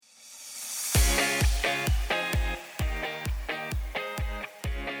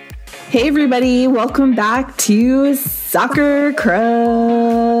Hey everybody, welcome back to Soccer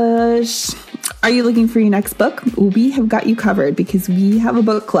Crush. Are you looking for your next book? We have got you covered because we have a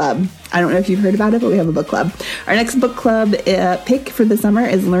book club. I don't know if you've heard about it, but we have a book club. Our next book club pick for the summer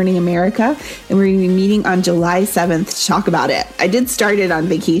is Learning America, and we're going to be meeting on July 7th to talk about it. I did start it on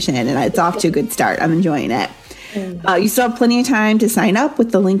vacation, and it's off to a good start. I'm enjoying it. You still have plenty of time to sign up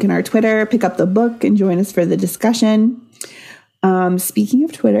with the link in our Twitter, pick up the book, and join us for the discussion. Speaking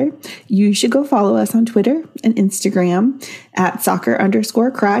of Twitter, you should go follow us on Twitter and Instagram at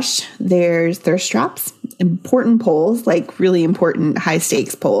soccer_crush. There's thirst traps, important polls, like really important high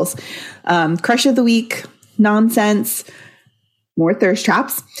stakes polls, crush of the week, nonsense, more thirst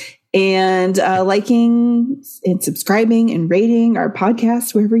traps, and liking and subscribing and rating our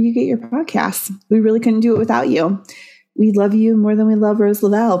podcast wherever you get your podcasts. We really couldn't do it without you. We love you more than we love Rose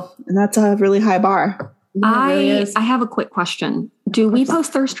Lavelle, and that's a really high bar. I have a quick question. Do we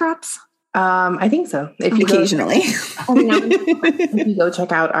post thirst traps? I think so. If you occasionally. If you go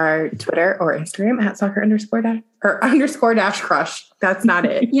check out our Twitter or Instagram at soccer_crush. That's not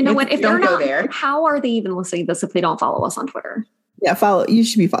it. You know what? If they're not there, how are they even listening to this if they don't follow us on Twitter? Yeah, follow. You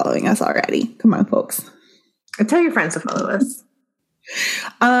should be following us already. Come on, folks. And tell your friends to follow us.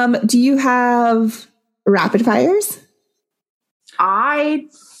 Do you have rapid fires? I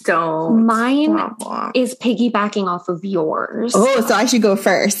don't. Mine is piggybacking off of yours. Oh, so I should go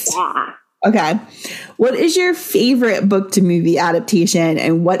first. Yeah. Okay. What is your favorite book to movie adaptation,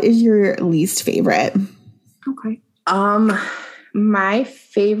 and what is your least favorite? Okay. My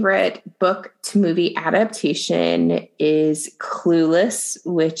favorite book to movie adaptation is Clueless,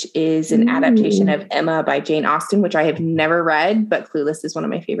 which is an adaptation of Emma by Jane Austen, which I have never read, but Clueless is one of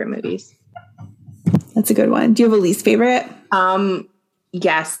my favorite movies. That's a good one. Do you have a least favorite?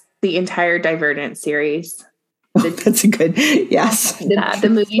 Yes, the entire Divergent series. That's a good, yes. The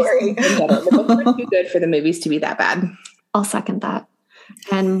movies, the books are too good for the movies to be that bad. I'll second that.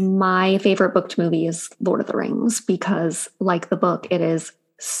 And my favorite book to movie is Lord of the Rings because, like the book, it is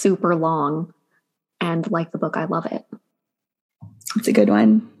super long. And like the book, I love it. It's a good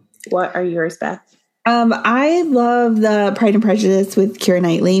one. What are yours, Beth? I love the Pride and Prejudice with Keira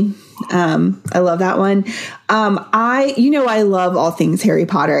Knightley. I love that one. I love all things Harry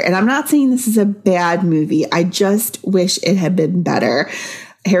Potter, and I'm not saying this is a bad movie. I just wish it had been better.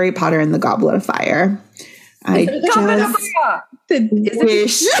 Harry Potter and the Goblet of Fire. I just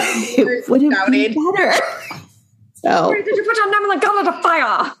wish it would have been better. So, where did you put your name in the Goblet of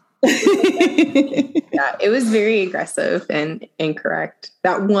Fire? Yeah, it was very aggressive and incorrect.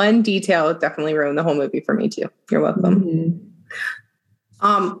 That one detail definitely ruined the whole movie for me too. You're welcome.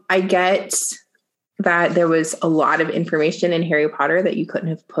 Mm-hmm. I get that there was a lot of information in Harry Potter that you couldn't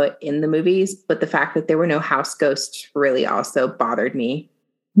have put in the movies, but the fact that there were no house ghosts really also bothered me.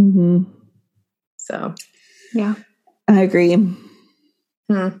 Mm-hmm. So, yeah, I agree.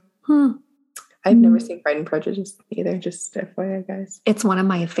 I've never seen Pride and Prejudice either, just FYI, guys. It's one of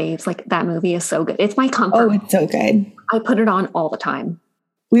my faves. Like, that movie is so good. It's my comfort. Oh, it's so good. I put it on all the time.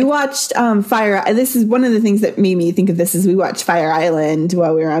 We watched Fire. This is one of the things that made me think of this is we watched Fire Island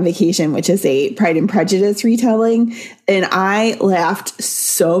while we were on vacation, which is a Pride and Prejudice retelling. And I laughed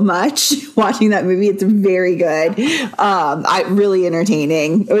so much watching that movie. It's very good. Really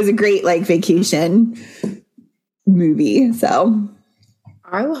entertaining. It was a great vacation movie. So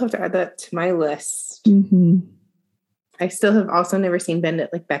I will have to add that to my list. Mm-hmm. I still have also never seen Bend It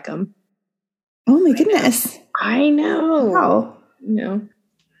Like Beckham. Oh my goodness. I know. Wow. No.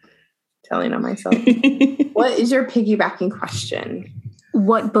 Telling on myself. What is your piggybacking question?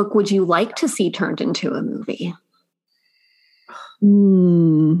 What book would you like to see turned into a movie?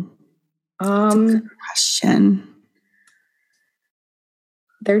 That's a good question.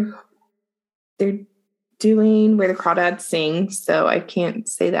 They're doing Where the Crawdads Sing, so I can't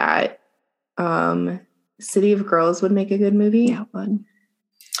say that. City of Girls would make a good movie. Yeah, it would.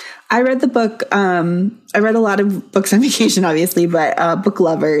 I read the book. I read a lot of books on vacation, obviously, but Book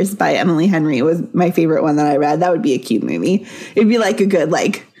Lovers by Emily Henry was my favorite one that I read. That would be a cute movie. It'd be like a good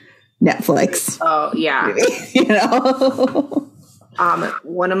Netflix. Oh yeah, movie,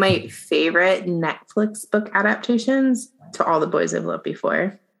 one of my favorite Netflix book adaptations, To All the Boys I've Loved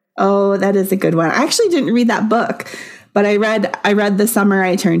Before. Oh, that is a good one. I actually didn't read that book, but I read The Summer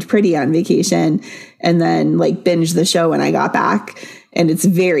I Turned Pretty on vacation, and then binged the show when I got back. And it's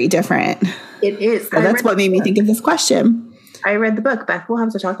very different. It is. So that's what made me think of this question. I read the book. Beth, we'll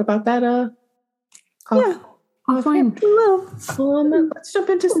have to talk about that. Yeah. Offline. Well, let's jump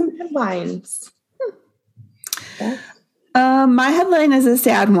into some headlines. My headline is a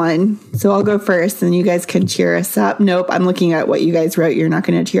sad one, so I'll go first, and you guys can cheer us up. Nope, I'm looking at what you guys wrote. You're not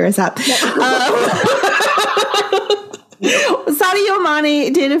going to cheer us up. Sadio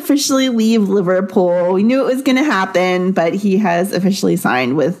Mane did officially leave Liverpool. We knew it was going to happen, but he has officially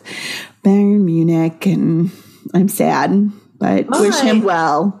signed with Bayern Munich, and I'm sad, but wish him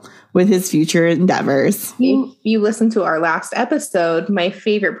well with his future endeavors. If you listen to our last episode, my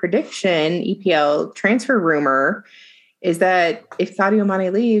favorite prediction, EPL transfer rumor, is that if Sadio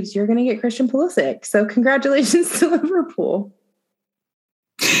Mane leaves, you're going to get Christian Pulisic. So congratulations to Liverpool.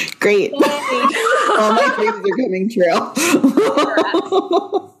 Great. All my dreams are coming true.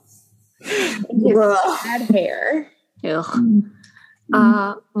 Bad hair.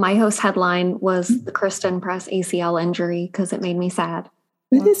 Ugh. My host headline was the Kristen Press ACL injury because it made me sad.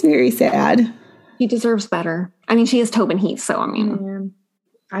 That is very sad. He deserves better. I mean, she is Tobin Heath, so I mean,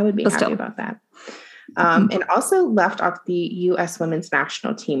 I would be happy about that. And also left off the U.S. women's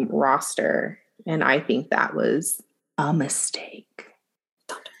national team roster, and I think that was a mistake.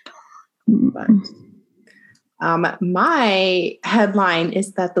 But my headline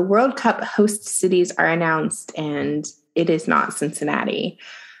is that the World Cup host cities are announced, and it is not Cincinnati,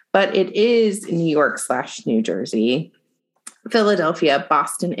 but it is New York / New Jersey, Philadelphia,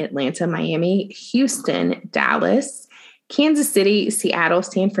 Boston, Atlanta, Miami, Houston, Dallas, Kansas City, Seattle,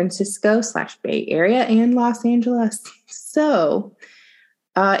 San Francisco / Bay Area, and Los Angeles. So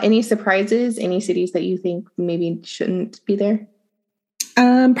any surprises, any cities that you think maybe shouldn't be there?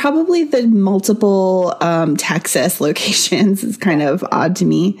 Probably the multiple Texas locations is kind of odd to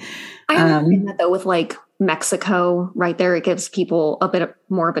me. I understand that though, with like Mexico right there, it gives people a bit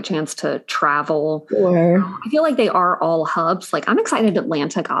more of a chance to travel. Sure. I feel like they are all hubs. Like I'm excited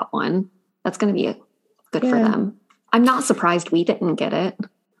Atlanta got one. That's going to be good for them. I'm not surprised we didn't get it.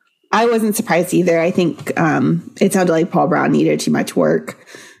 I wasn't surprised either. I think it sounded like Paul Brown needed too much work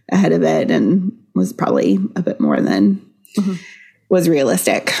ahead of it and was probably a bit more than was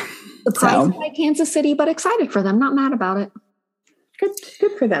realistic. Surprised by Kansas City, but excited for them. Not mad about it.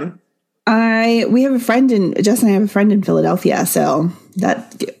 Good for them. We have a friend Jess and I have a friend in Philadelphia, so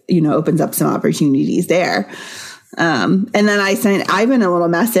that opens up some opportunities there. And then I sent Ivan a little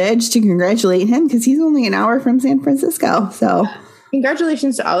message to congratulate him because he's only an hour from San Francisco. So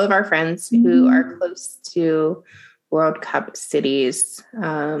congratulations to all of our friends who are close to World Cup cities.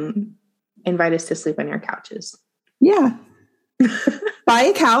 Invite us to sleep on your couches. Yeah. Buy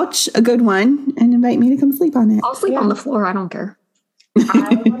a couch, a good one, and invite me to come sleep on it. I'll sleep on the floor. I don't care.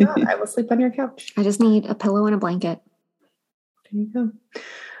 I will sleep on your couch. I just need a pillow and a blanket. There you go.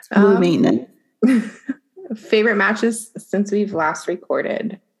 Low maintenance. Favorite matches since we've last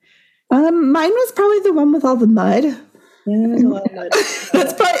recorded? Mine was probably the one with all the mud. Yeah, there's a lot of mud.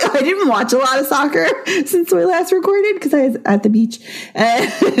 I didn't watch a lot of soccer since we last recorded because I was at the beach,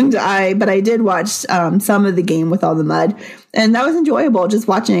 but I did watch some of the game with all the mud, and that was enjoyable. Just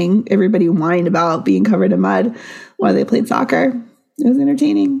watching everybody whine about being covered in mud while they played soccer. It was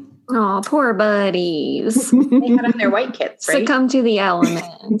entertaining. Oh, poor buddies. They had on their white kits, right? Succumb to the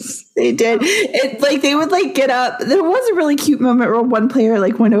elements. They did. It's like they would like get up. There was a really cute moment where one player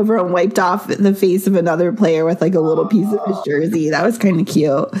like went over and wiped off the face of another player with like a little piece of his jersey. That was kind of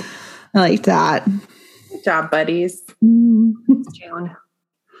cute. I liked that. Good job, buddies. June.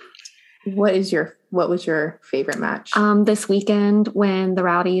 What was your favorite match? This weekend when the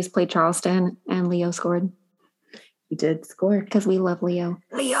Rowdies played Charleston and Leo scored. He did score. Because we love Leo.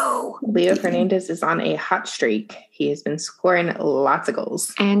 Leo Fernandez is on a hot streak. He has been scoring lots of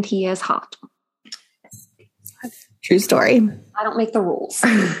goals. And he is hot. True story. I don't make the rules.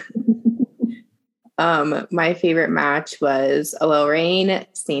 My favorite match was OL Reign,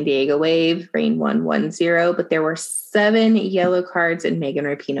 San Diego Wave. Reign won 1-0, but there were 7 yellow cards and Megan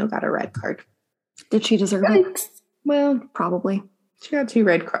Rapinoe got a red card. Did she deserve it? Well, probably. She got 2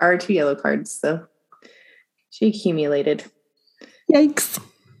 yellow cards, so she accumulated. Yikes.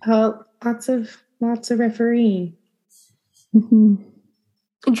 Lots of refereeing.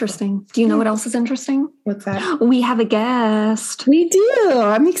 Interesting. Do you know what else is interesting? What's that? We have a guest. We do.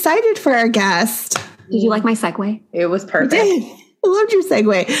 I'm excited for our guest. Did you like my segue? It was perfect. I did. I loved your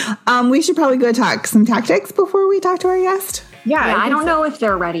segue. We should probably go talk some tactics before we talk to our guest. Yeah, I don't know if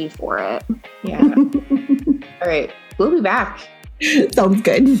they're ready for it. Yeah. All right. We'll be back. Sounds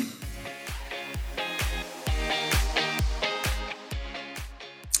good.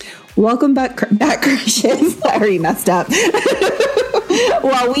 Welcome back, Christian. I already messed up.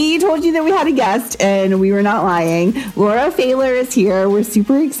 Well, we told you that we had a guest, and we were not lying. Laura Failer is here. We're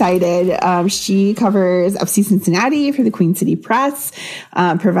super excited. She covers FC Cincinnati for the Queen City Press,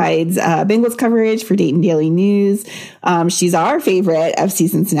 provides Bengals coverage for Dayton Daily News. She's our favorite FC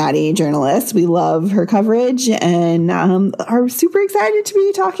Cincinnati journalist. We love her coverage and are super excited to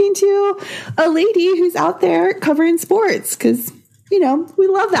be talking to a lady who's out there covering sports because, we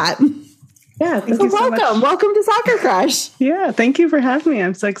love that. Yeah, so welcome to Soccer Crush. Yeah, thank you for having me.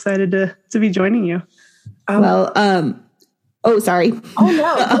 I'm so excited to be joining you. Sorry. Oh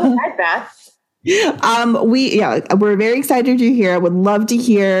no, go ahead, Beth. We're very excited you're here. I would love to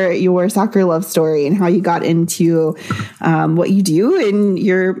hear your soccer love story and how you got into what you do and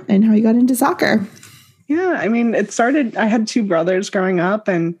how you got into soccer. Yeah, I mean, it started. I had two brothers growing up,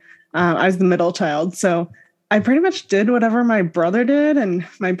 and I was the middle child, so I pretty much did whatever my brother did, and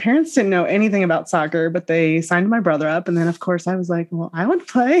my parents didn't know anything about soccer, but they signed my brother up. And then, of course, I was like, well, I want to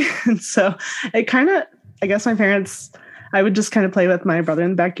play. And so it kind of, I guess my parents, I would just kind of play with my brother in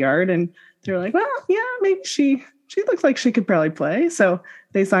the backyard. And they were like, well, yeah, maybe she looks like she could probably play. So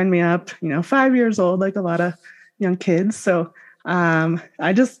they signed me up, 5 years old, like a lot of young kids. So I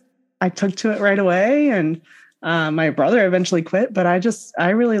took to it right away. And my brother eventually quit, but I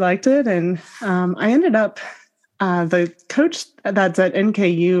really liked it. And I ended up, the coach that's at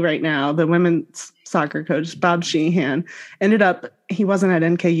NKU right now, the women's soccer coach, Bob Sheehan, he wasn't at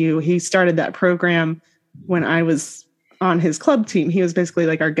NKU. He started that program when I was on his club team. He was basically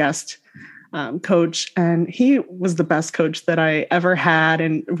like our guest coach, and he was the best coach that I ever had,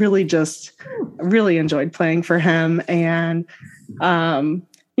 and really enjoyed playing for him. And,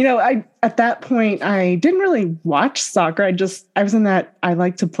 at that point, I didn't really watch soccer. I was in that I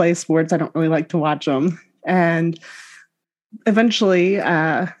like to play sports. I don't really like to watch them. And eventually,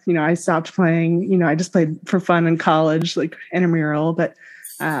 I stopped playing. I just played for fun in college, like intramural. But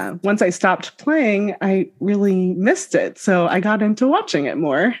once I stopped playing, I really missed it. So I got into watching it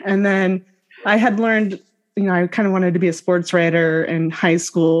more. And then I had learned, I kind of wanted to be a sports writer in high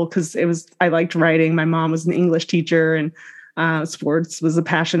school because I liked writing. My mom was an English teacher, and sports was a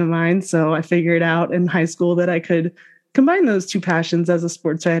passion of mine. So I figured out in high school that I could combine those two passions as a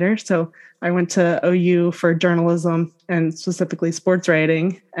sports writer. So I went to OU for journalism and specifically sports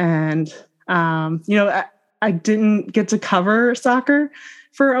writing. And, I didn't get to cover soccer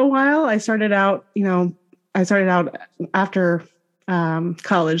for a while. I started out after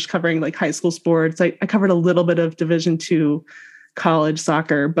college covering like high school sports. I covered a little bit of Division II college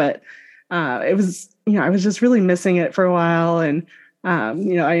soccer, but it was, I was just really missing it for a while. And,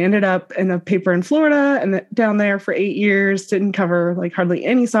 I ended up in a paper in Florida and down there for 8 years, didn't cover like hardly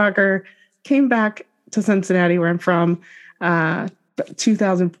any soccer, came back to Cincinnati where I'm from,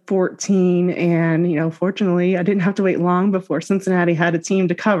 2014. And, fortunately I didn't have to wait long before Cincinnati had a team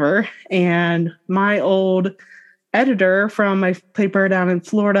to cover. And my old editor from my paper down in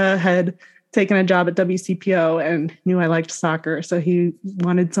Florida had taken a job at WCPO and knew I liked soccer. So he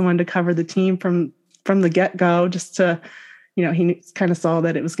wanted someone to cover the team from the get-go, just to, he kind of saw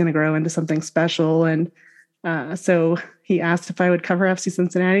that it was going to grow into something special. And so he asked if I would cover FC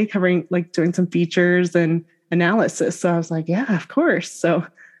Cincinnati, doing some features and analysis. So I was like, yeah, of course. So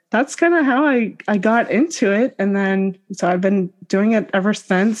that's kind of how I got into it. And then, so I've been doing it ever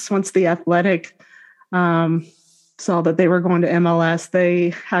since. Once The Athletic saw that they were going to MLS,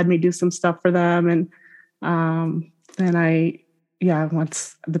 they had me do some stuff for them. And then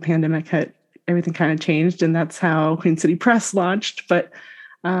once the pandemic hit, everything kind of changed, and that's how Queen City Press launched. But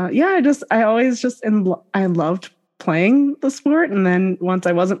I loved playing the sport. And then once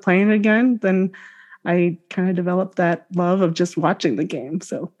I wasn't playing it again, then I kind of developed that love of just watching the game.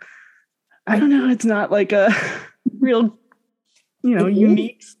 So I don't know, it's not like a real,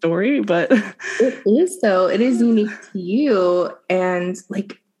 unique story, but it is though. It is unique to you. And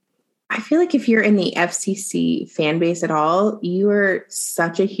I feel like if you're in the FCC fan base at all, you are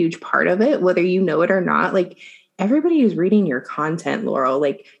such a huge part of it, whether you know it or not. Everybody who's reading your content, Laurel,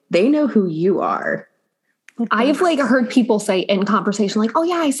 they know who you are. I've heard people say in conversation, oh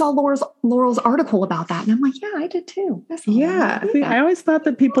yeah, I saw Laurel's article about that. And I'm like, yeah, I did too. Yeah. I always thought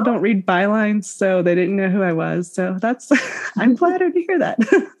that people don't read bylines, so they didn't know who I was. So I'm flattered to hear that.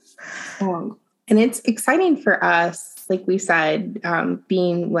 And it's exciting for us, like we said,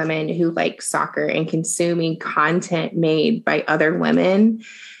 being women who like soccer and consuming content made by other women,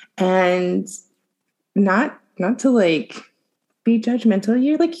 and not to be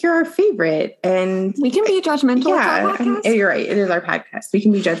judgmental. You're our favorite, and we can be judgmental. Yeah, you're right. It is our podcast. We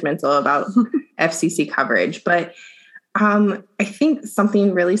can be judgmental about FCC coverage, but I think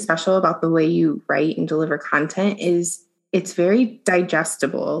something really special about the way you write and deliver content is it's very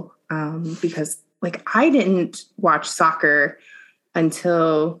digestible. Because like I didn't watch soccer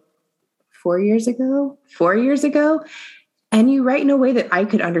until 4 years ago. And you write in a way that I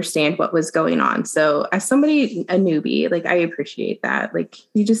could understand what was going on. So as somebody, a newbie, like I appreciate that. Like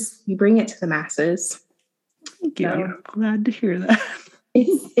you bring it to the masses. Thank you. So, I'm glad to hear that.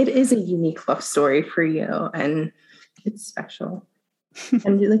 It is a unique love story for you, and it's special.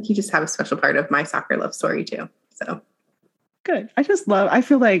 And like you just have a special part of my soccer love story too. So good. I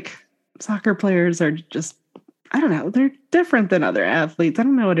feel like soccer players are just, I don't know, they're different than other athletes. I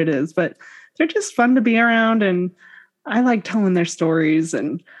don't know what it is, but they're just fun to be around, and I like telling their stories.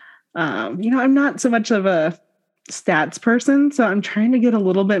 And I'm not so much of a stats person, so I'm trying to get a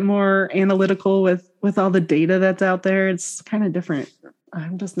little bit more analytical with all the data that's out there. It's kind of different.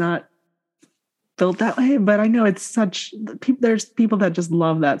 I'm just not built that way, but I know it's there's people that just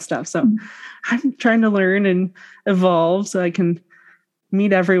love that stuff. So I'm trying to learn and evolve so I can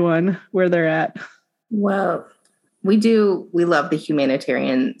meet everyone where they're at. Well, we love the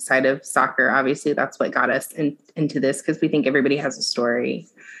humanitarian side of soccer. Obviously, that's what got us into this, because we think everybody has a story.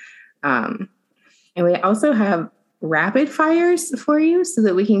 And we also have rapid fires for you so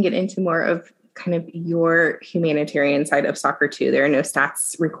that we can get into more of kind of your humanitarian side of soccer too. There are no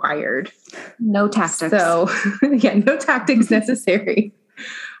stats required. No tactics. So yeah, no tactics necessary.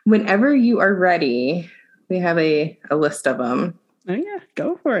 Whenever you are ready, we have a list of them. Oh yeah,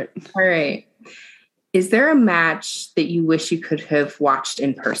 go for it. All right. Is there a match that you wish you could have watched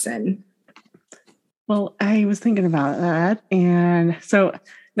in person? Well, I was thinking about that. And so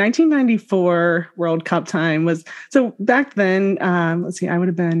 1994 World Cup time was, so back then, let's see, I would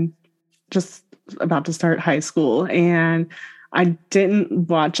have been just about to start high school, and I didn't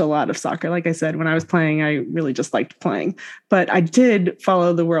watch a lot of soccer. Like I said, when I was playing, I really just liked playing, but I did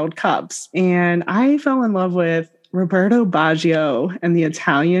follow the World Cups, and I fell in love with Roberto Baggio and the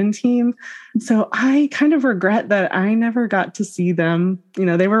Italian team. So I kind of regret that I never got to see them.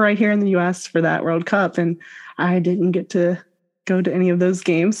 They were right here in the US for that World Cup, and I didn't get to go to any of those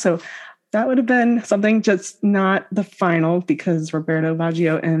games. So that would have been something, just not the final, because Roberto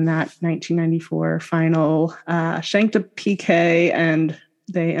Baggio in that 1994 final shanked a PK and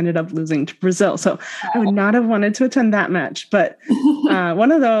they ended up losing to Brazil. So I would not have wanted to attend that match, but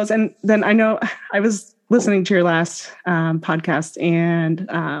one of those. And then I know I was listening to your last podcast, and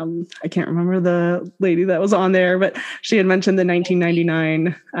I can't remember the lady that was on there, but she had mentioned the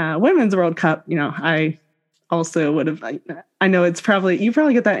 1999 Women's World Cup. I also would have, I know you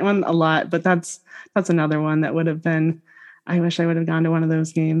probably get that one a lot, but that's another one that would have been, I wish I would have gone to one of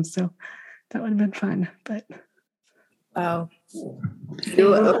those games. So that would have been fun, but. Wow. There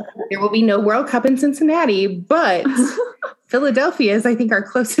will be no World Cup in Cincinnati, but Philadelphia is, I think, our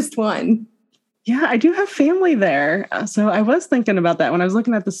closest one. Yeah, I do have family there. So I was thinking about that when I was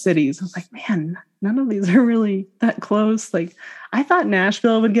looking at the cities. I was like, man, none of these are really that close. Like, I thought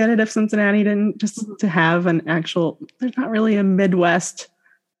Nashville would get it if Cincinnati didn't, just to have an actual, there's not really a Midwest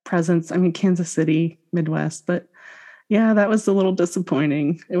presence. I mean, Kansas City, Midwest, but yeah, that was a little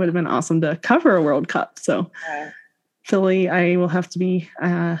disappointing. It would have been awesome to cover a World Cup. So Philly, I will have to be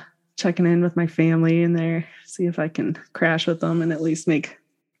checking in with my family in there, see if I can crash with them and at least make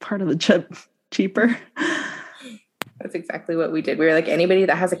part of the trip cheaper. That's exactly what we did. We were like, anybody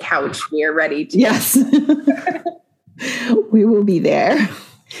that has a couch, we are ready to. Yes. We will be there.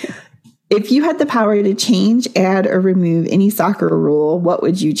 If you had the power to change, add, or remove any soccer rule, what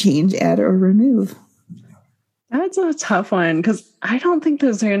would you change, add, or remove? That's a tough one, because I don't think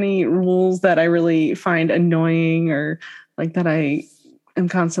there's any rules that I really find annoying, or like that I am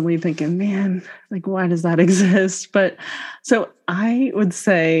constantly thinking, man, like, why does that exist? But so I would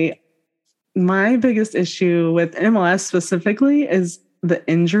say my biggest issue with MLS specifically is the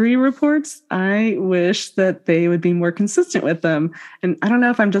injury reports. I wish that they would be more consistent with them. And I don't know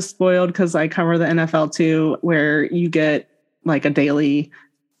if I'm just spoiled because I cover the NFL too, where you get like a daily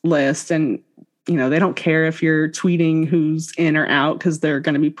list, and they don't care if you're tweeting who's in or out because they're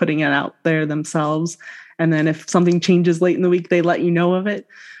going to be putting it out there themselves. And then if something changes late in the week, they let you know of it.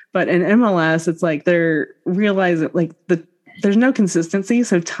 But in MLS, it's like they're realizing like there's no consistency.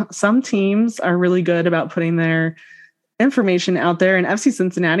 So some teams are really good about putting their information out there. And FC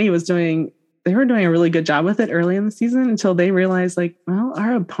Cincinnati they were doing a really good job with it early in the season until they realized like, well,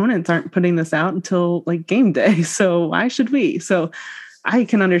 our opponents aren't putting this out until like game day. So why should we? So I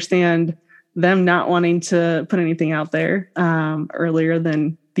can understand them not wanting to put anything out there earlier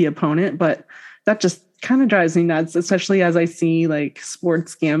than the opponent, but that just kind of drives me nuts, especially as I see like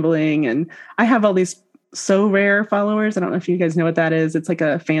sports gambling. And I have all these So Rare followers. I don't know if you guys know what that is. It's like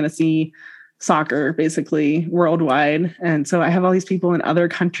a fantasy soccer, basically worldwide. And so I have all these people in other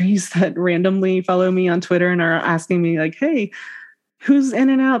countries that randomly follow me on Twitter and are asking me like, hey, who's in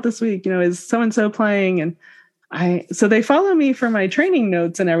and out this week? Is so-and-so playing? And so they follow me for my training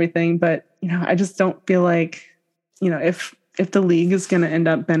notes and everything. But, I just don't feel like, if the league is going to end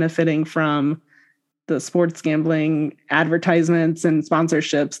up benefiting from the sports gambling advertisements and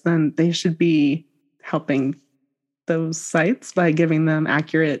sponsorships, then they should be helping those sites by giving them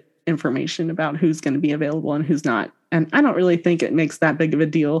accurate information about who's going to be available and who's not. And I don't really think it makes that big of a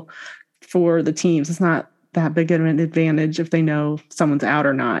deal for the teams. It's not that big of an advantage if they know someone's out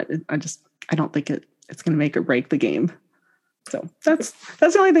or not. I don't think it's going to make or break the game. So that's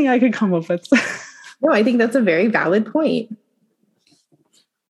the only thing I could come up with. No, I think that's a very valid point.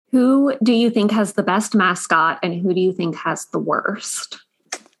 Who do you think has the best mascot and who do you think has the worst?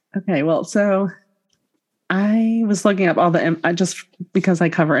 Okay, well, so I was looking up all just because I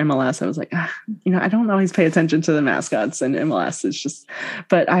cover MLS, I was like, I don't always pay attention to the mascots in MLS. It's just,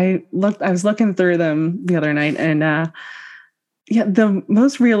 but I was looking through them the other night and the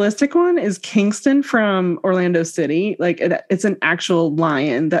most realistic one is Kingston from Orlando City. Like it's an actual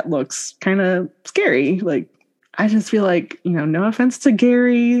lion that looks kind of scary. Like, I just feel like, no offense to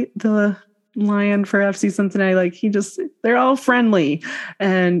Gary, the lion for FC Cincinnati, like they're all friendly.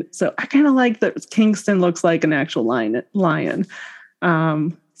 And so I kind of like that Kingston looks like an actual lion.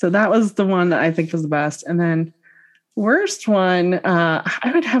 So that was the one that I think was the best. And then worst one,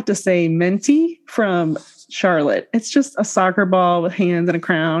 I would have to say Minty from Charlotte. It's just a soccer ball with hands and a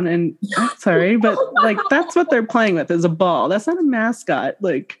crown. And I'm sorry, but like that's what they're playing with is a ball. That's not a mascot.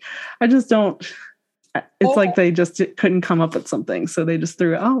 Like I just don't. It's like they just couldn't come up with something, so they just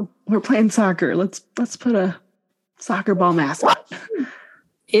threw. Oh, we're playing soccer. Let's put a soccer ball mascot.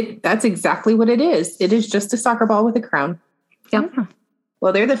 That's exactly what it is. It is just a soccer ball with a crown. Yep. Yeah.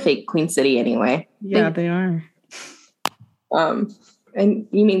 Well, they're the fake Queen City anyway. Yeah, they are. And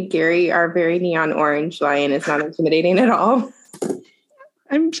you mean Gary, our very neon orange lion, is not intimidating at all?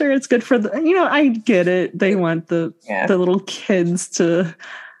 I'm sure it's good for I get it. They want the little kids to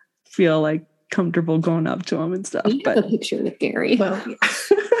feel like comfortable going up to him and stuff. We have a picture with Gary. Well, yeah.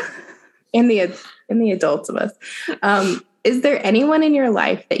 and the adults of us. Is there anyone in your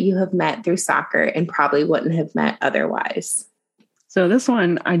life that you have met through soccer and probably wouldn't have met otherwise? So this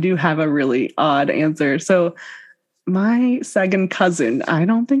one, I do have a really odd answer. So my second cousin, I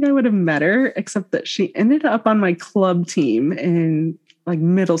don't think I would have met her, except that she ended up on my club team in like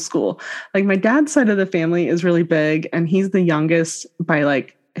middle school. Like my dad's side of the family is really big, and he's the youngest by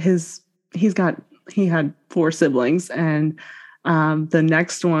like he had 4 siblings, and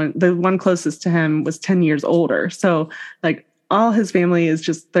the one closest to him was 10 years older. So like all his family is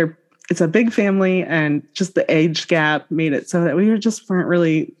just it's a big family, and just the age gap made it so that we weren't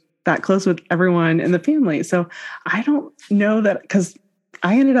really that close with everyone in the family. So I don't know that, because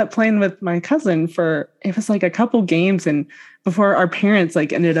I ended up playing with my cousin it was like a couple games, and before our parents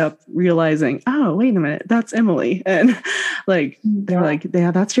like ended up realizing, oh, wait a minute, that's Emily. And like, they were like, yeah,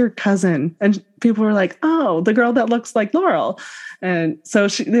 that's your cousin. And people were like, oh, the girl that looks like Laurel. And so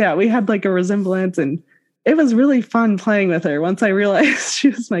we had like a resemblance, and it was really fun playing with her. Once I realized she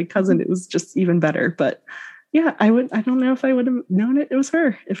was my cousin, it was just even better. But yeah, I don't know if I would have known it was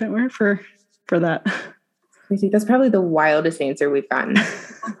her if it weren't for that. Crazy. That's probably the wildest answer we've gotten.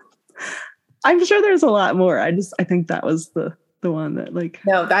 I'm sure there's a lot more. I think that was the one that like.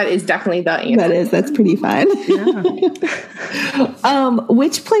 No, that is definitely the answer. That's pretty fun. Yeah.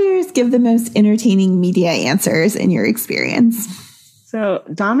 Which players give the most entertaining media answers in your experience? So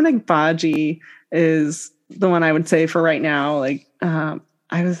Dominic Badji is the one I would say for right now. Like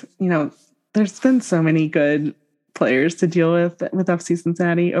there's been so many good players to deal with FC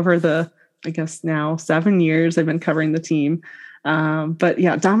Cincinnati over the, I guess now 7 years I've been covering the team. But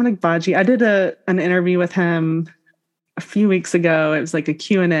yeah, Dominic Badji, I did an interview with him a few weeks ago. It was like a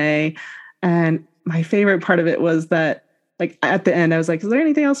Q&A. And my favorite part of it was that like at the end, I was like, is there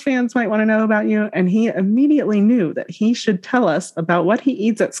anything else fans might want to know about you? And he immediately knew that he should tell us about what he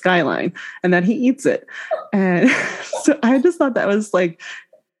eats at Skyline and that he eats it. And so I just thought that was like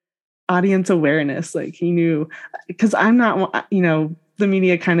audience awareness. Like he knew, because I'm not, the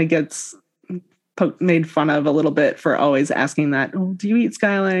media kind of gets made fun of a little bit for always asking that, oh, do you eat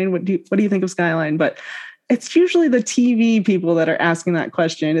Skyline? What do you think of Skyline? But it's usually the TV people that are asking that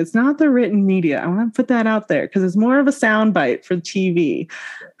question. It's not the written media. I want to put that out there because it's more of a soundbite for TV.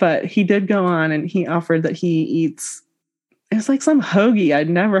 But he did go on and he offered that he eats, it's like some hoagie I'd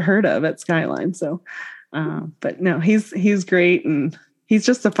never heard of at Skyline. So, but no, he's great. And he's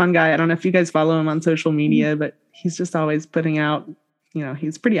just a fun guy. I don't know if you guys follow him on social media, but he's just always putting out,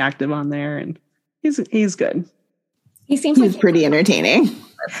 he's pretty active on there, and he's good. He seems He's pretty entertaining.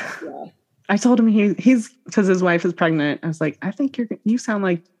 Yeah. I told him he's because his wife is pregnant. I was like, I think you seem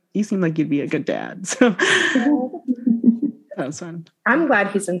like you'd be a good dad. So that was fun. I'm glad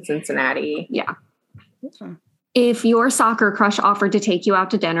he's in Cincinnati. Yeah. If your soccer crush offered to take you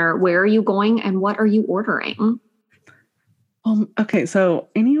out to dinner, where are you going and what are you ordering? Okay, so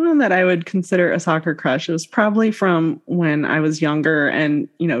anyone that I would consider a soccer crush was probably from when I was younger, and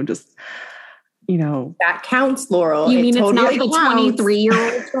that counts, Laurel. You mean it's not totally the counts.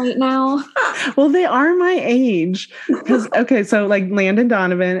 23-year-olds right now? Well, they are my age. Because so like Landon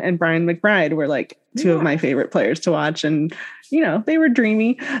Donovan and Brian McBride were like two of my favorite players to watch, and they were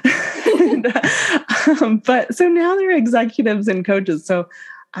dreamy. But so now they're executives and coaches. So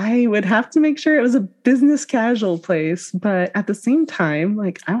I would have to make sure it was a business casual place, but at the same time,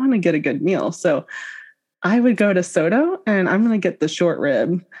 like I want to get a good meal. So I would go to Soto, and I'm going to get the short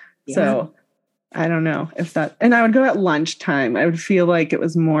rib. Yeah. So I don't know if and I would go at lunchtime. I would feel like it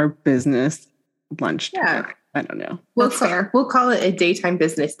was more business lunchtime. Yeah. I don't know. That's fair. We'll call it a daytime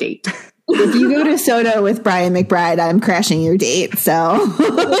business date. If you go to Soto with Brian McBride, I'm crashing your date. So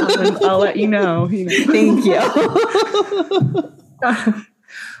I'll let you know. Thank you.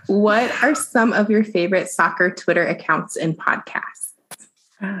 What are some of your favorite soccer Twitter accounts and podcasts?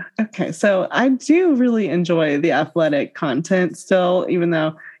 Okay, so I do really enjoy the Athletic content still, even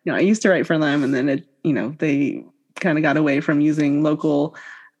though I used to write for them, and then they kind of got away from using local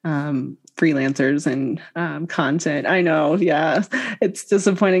freelancers and content. I know, yeah, it's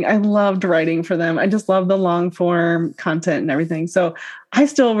disappointing. I loved writing for them. I just love the long form content and everything. So I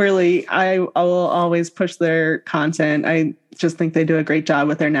still I will always push their content. I just think they do a great job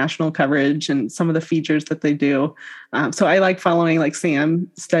with their national coverage and some of the features that they do. So I like following like Sam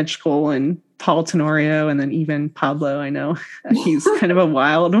Stejskal and Paul Tenorio, and then even Pablo. I know he's kind of a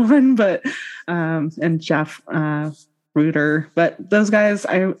wild one, but and Jeff Reuter. But those guys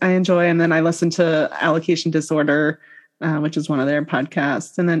I enjoy. And then I listen to Allocation Disorder, which is one of their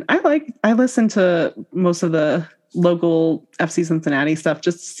podcasts. And then I listen to most of the local FC Cincinnati stuff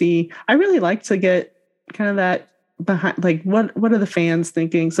just to see. I really like to get kind of that behind, like what are the fans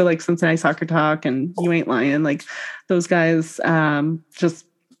thinking? So like Cincinnati Soccer Talk and You Ain't Lying, like those guys, just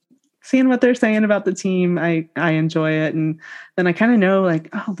seeing what they're saying about the team. I enjoy it. And then I kind of know like,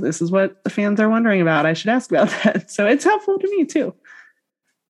 oh, this is what the fans are wondering about. I should ask about that. So it's helpful to me too.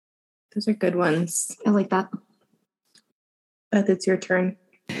 Those are good ones. I like that. Beth, it's your turn.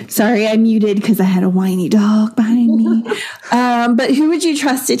 Sorry, I muted because I had a whiny dog behind me. But who would you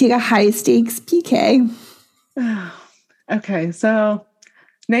trust to take a high stakes PK? Okay, so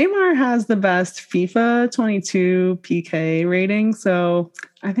Neymar has the best FIFA 22 PK rating, so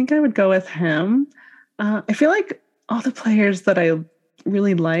I think I would go with him. I feel like all the players that I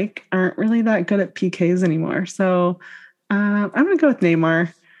really like aren't really that good at PKs anymore, so I'm going to go with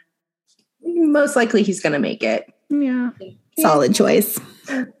Neymar. Most likely he's going to make it. Yeah. Solid choice.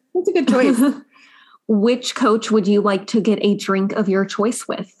 That's a good choice. Which coach would you like to get a drink of your choice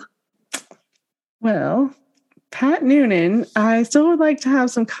with? Well, Pat Noonan, I still would like to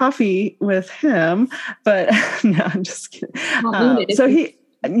have some coffee with him, but no, I'm just kidding. So he,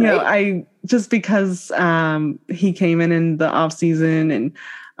 I just because he came in the off season, and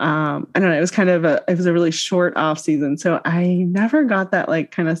I don't know, it was a really short off season, so I never got that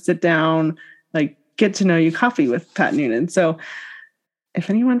like kind of sit down, like get to know you coffee with Pat Noonan. So if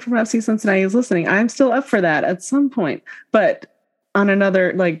anyone from FC Cincinnati is listening, I'm still up for that at some point. But on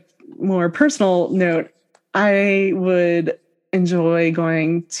another like more personal note, I would enjoy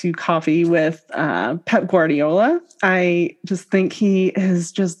going to coffee with Pep Guardiola. I just think he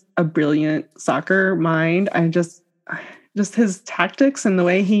is just a brilliant soccer mind. I just his tactics and the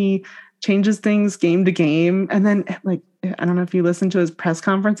way he changes things game to game. And then like, I don't know if you listen to his press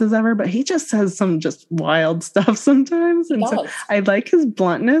conferences ever, but he just says some just wild stuff sometimes. And so I like his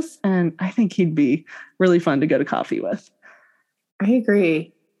bluntness, and I think he'd be really fun to go to coffee with. I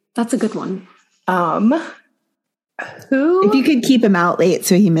agree. That's a good one. If you could keep him out late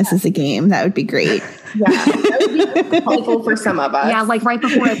so he misses a game, that would be great. Yeah, that would be helpful for some of us. Yeah, like right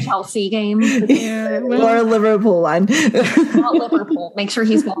before a Chelsea game. Yeah, or a Liverpool one. Not Liverpool. Make sure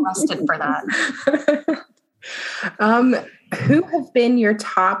he's well rested for that. Who have been your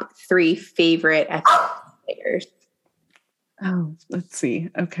top 3 favorite FC players? Oh, let's see.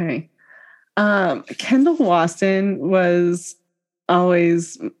 Okay. Kendall Waston was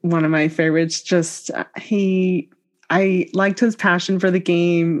always one of my favorites. Just I liked his passion for the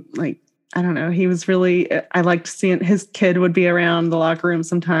game. Like I don't know. He was really, I liked seeing his kid would be around the locker room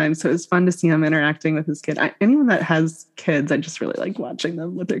sometimes. So it was fun to see him interacting with his kid. Anyone that has kids, I just really like watching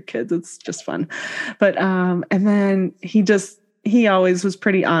them with their kids. It's just fun. But, and then he always was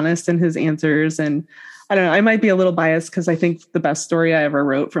pretty honest in his answers. And I don't know, I might be a little biased because I think the best story I ever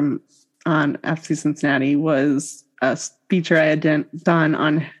wrote on FC Cincinnati was a feature I had done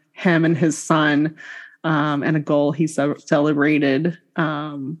on him and his son, and a goal he celebrated,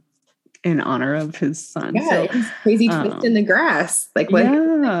 in honor of his son. Yeah, so, it was crazy twist in the grass. Like what?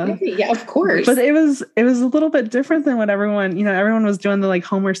 Yeah, of course. But it was a little bit different than what everyone was doing the like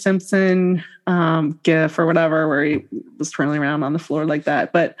Homer Simpson gif or whatever, where he was twirling around on the floor like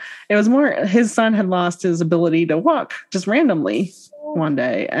that. But it was more his son had lost his ability to walk just randomly one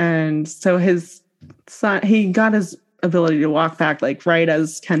day. And so his son, he got his ability to walk back like right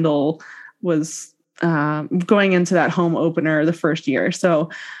as Kendall was going into that home opener the first year.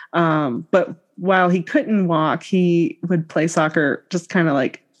 So, but while he couldn't walk, he would play soccer just kind of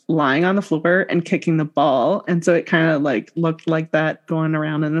like lying on the floor and kicking the ball. And so it kind of like looked like that going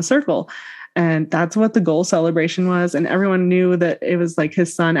around in a circle. And that's what the goal celebration was. And everyone knew that it was like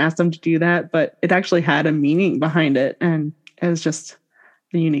his son asked him to do that, but it actually had a meaning behind it. And it was just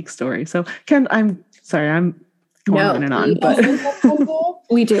a unique story. So Ken, I'm sorry, I'm going on and on, but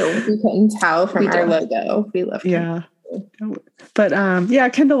we do. We couldn't tell from our logo. We love Kendall. But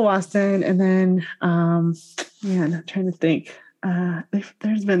Kendall Waston, and then I'm trying to think.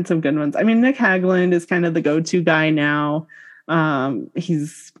 There's been some good ones. I mean, Nick Hagland is kind of the go-to guy now.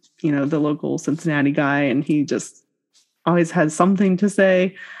 He's the local Cincinnati guy, and he just always has something to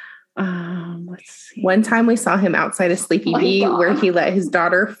say. Let's see. One time we saw him outside of Sleepy Bee where he let his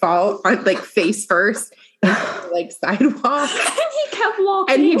daughter fall on like face first into like sidewalk. And he kept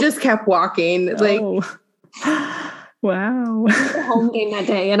walking. And he just kept walking. Like wow. The home game that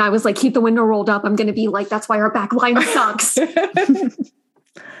day. And I was like, keep the window rolled up. I'm gonna be like, that's why our back line sucks.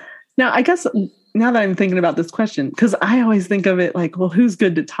 Now, I guess now that I'm thinking about this question, because I always think of it like, well, who's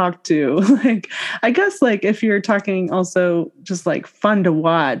good to talk to? Like, I guess like if you're talking also just like fun to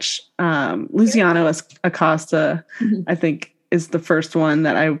watch, Luciano Acosta, I think is the first one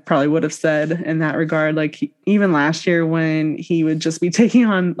that I probably would have said in that regard. Like even last year when he would just be taking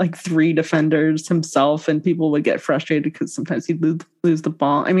on like 3 defenders himself and people would get frustrated because sometimes he'd lose the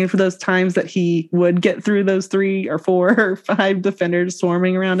ball. I mean, for those times that he would get through those 3 or 4 or 5 defenders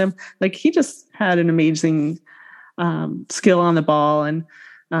swarming around him, like he just had an amazing skill on the ball. And,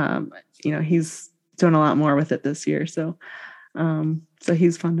 he's doing a lot more with it this year. So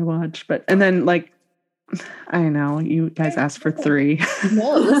he's fun to watch. And then like, I know you guys asked for 3.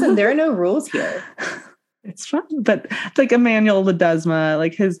 No, listen, there are no rules here. It's fun, but like Emmanuel Ledesma,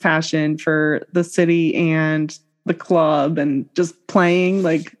 like his passion for the city and the club and just playing,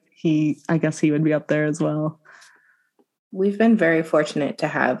 like I guess he would be up there as well. We've been very fortunate to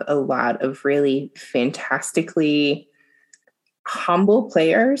have a lot of really fantastically humble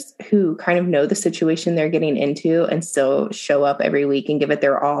players who kind of know the situation they're getting into and still show up every week and give it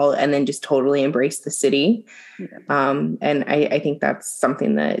their all and then just totally embrace the city. Yeah. And I think that's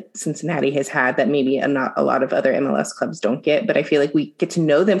something that Cincinnati has had that maybe not a lot of other MLS clubs don't get, but I feel like we get to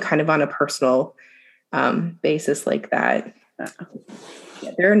know them kind of on a personal basis like that.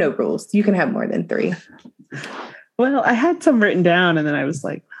 Yeah, there are no rules. You can have more than 3. Well, I had some written down and then I was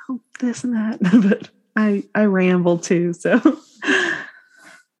like, oh, this and that, but I ramble too, so. You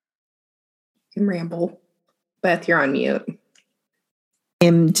can ramble. Beth, you're on mute. I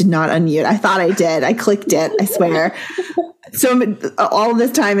did not unmute. I thought I did. I clicked it, I swear. So all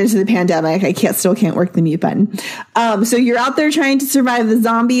this time into the pandemic, I still can't work the mute button. So you're out there trying to survive the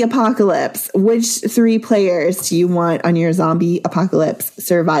zombie apocalypse. Which 3 players do you want on your zombie apocalypse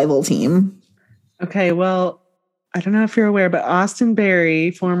survival team? Okay, well, I don't know if you're aware, but Austin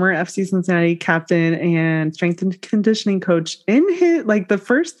Berry, former FC Cincinnati captain and strength and conditioning coach, in his like the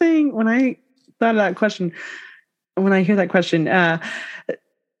first thing when I thought of that question, when I hear that question,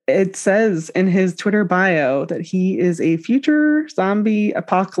 it says in his Twitter bio that he is a future zombie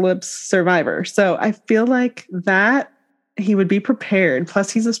apocalypse survivor. So I feel like that he would be prepared.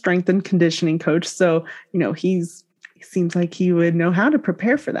 Plus, he's a strength and conditioning coach, so he seems like he would know how to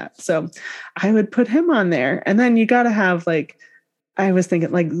prepare for that. So I would put him on there. And then you got to have like, I was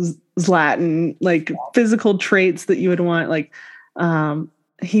thinking like Zlatan, like physical traits that you would want. Like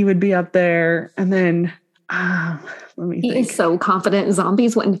he would be up there. And then let me think. He's so confident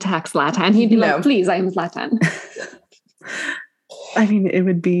zombies wouldn't attack Zlatan. He'd be like, please, I am Zlatan. I mean, it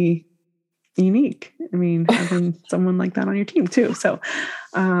would be unique. I mean, having someone like that on your team too. So,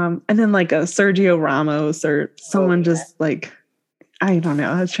 and then like a Sergio Ramos or someone just like, I don't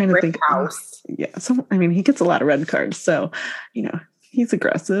know. I was trying to Brick think. house. Yeah. So, I mean, he gets a lot of red cards. So, you know, he's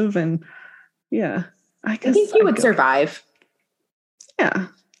aggressive and yeah, I guess I think he I'd would go- survive. Yeah.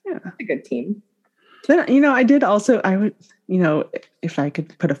 Yeah. A good team. Then, you know, I did also, I would, you know, if I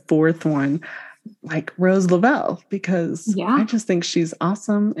could put a fourth one, like Rose Lavelle, because Yeah. I just think she's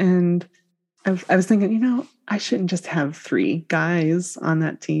awesome. And I was thinking, you know, I shouldn't just have 3 guys on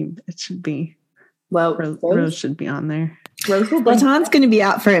that team. It should be, Well, Rose should be on there. Rose will Well, bring Tom's going to be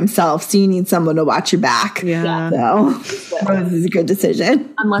out for himself, so you need someone to watch your back. Yeah. So Rose is a good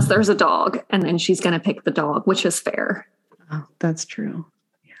decision. Unless there's a dog, and then she's going to pick the dog, which is fair. Oh, that's true.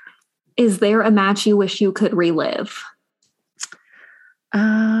 Is there a match you wish you could relive?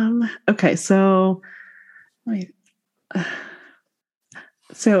 Okay, so wait.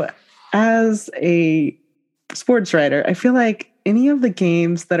 So as a sports writer, I feel like any of the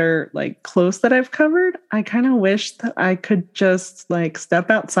games that are like close that I've covered, I kind of wish that I could just like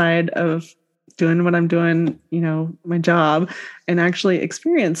step outside of doing what I'm doing, you know, my job, and actually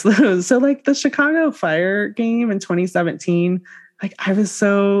experience those. So like the Chicago Fire game in 2017, like I was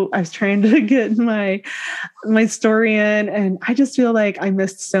trying to get my story in, and I just feel like I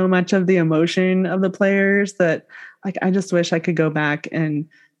missed so much of the emotion of the players that like I just wish I could go back and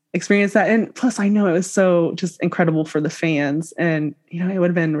experience that. And plus I know it was so just incredible for the fans, and you know, it would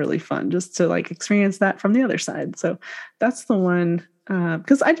have been really fun just to like experience that from the other side. So that's the one,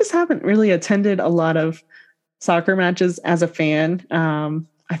 because I just haven't really attended a lot of soccer matches as a fan.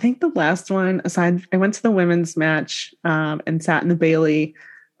 I think the last one, I went to the women's match and sat in the Bailey.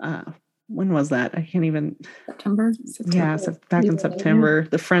 When was that? I can't even. September? Yeah, so back in September,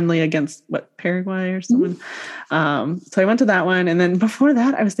 the friendly against Paraguay or someone. So I went to that one, and then before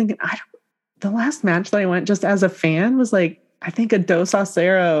that, I was thinking, the last match that I went just as a fan was like I think a Dos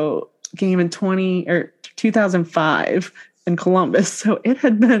Acero game in 2005 in Columbus. So it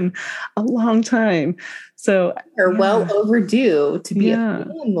had been a long time. So You're well overdue to be a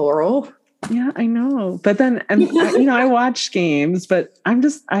fan, Laurel. Yeah, I know. But then, you know, I watch games, but I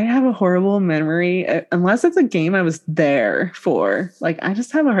have a horrible memory. Unless it's a game I was there for, like, I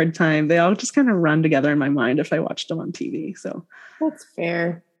just have a hard time. They all just kind of run together in my mind if I watched them on TV. So that's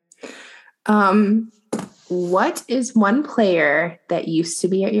fair. What is one player that used to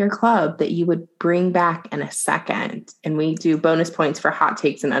be at your club that you would bring back in a second? And we do bonus points for hot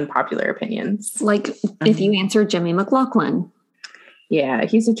takes and unpopular opinions. Like if you answer Jimmy McLaughlin. Yeah,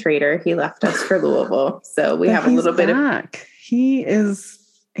 he's a traitor. He left us for Louisville. So we have a little bit of...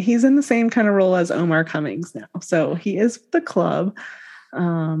 He's in the same kind of role as Omar Cummings now. So he is the club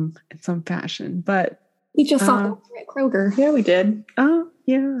in some fashion. But we just saw him at Kroger. Yeah, we did. Oh,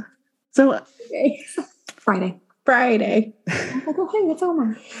 yeah. So Friday. I'm like, oh, hey, it's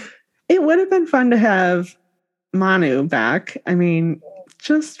Omar. It would have been fun to have Manu back. I mean,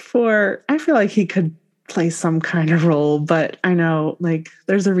 I feel like he could play some kind of role, but I know like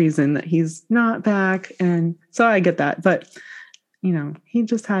there's a reason that he's not back. And so I get that, but you know, he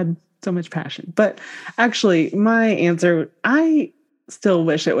just had so much passion. But actually my answer, I still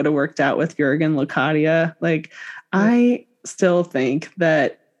wish it would have worked out with Jurgen Locadia. Like I still think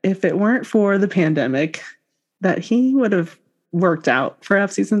that if it weren't for the pandemic, that he would have worked out for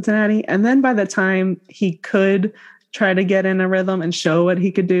FC Cincinnati. And then by the time he could try to get in a rhythm and show what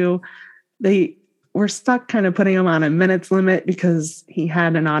he could do, they were stuck kind of putting him on a minutes limit because he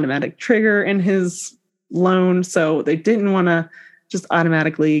had an automatic trigger in his loan. So they didn't want to just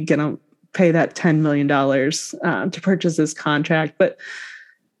automatically pay that $10 million to purchase his contract. But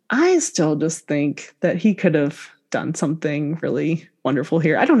I still just think that he could have done something really wonderful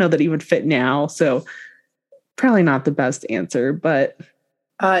here. I don't know that he would fit now. So probably not the best answer, but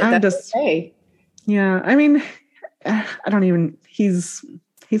okay. Yeah, I mean, he's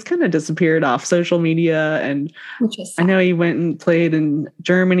kind of disappeared off social media, and I know he went and played in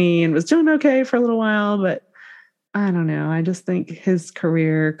Germany and was doing okay for a little while, but I don't know. I just think his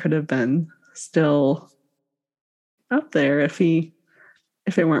career could have been still up there if it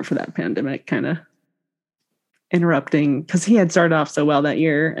weren't for that pandemic kind of interrupting, because he had started off so well that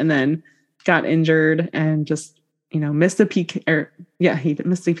year and then got injured and just, you know, missed a PK. He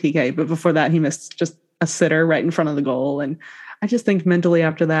missed a PK, but before that he missed just a sitter right in front of the goal. And I just think mentally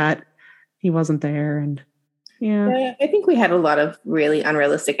after that, he wasn't there. And yeah, I think we had a lot of really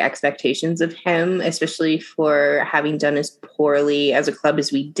unrealistic expectations of him, especially for having done as poorly as a club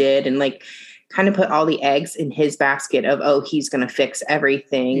as we did, and like kind of put all the eggs in his basket of, oh, he's going to fix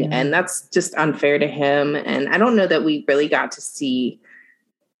everything. Yeah. And that's just unfair to him. And I don't know that we really got to see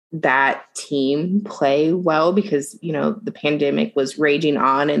that team play well because, you know, the pandemic was raging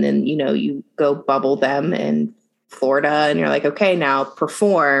on, and then, you know, you go bubble them and Florida, and you're like, okay, now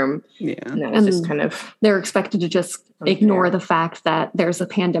perform. Yeah. And that was just kind of, they're expected to just ignore the fact that there's a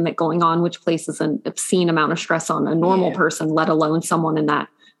pandemic going on, which places an obscene amount of stress on a normal person, let alone someone in that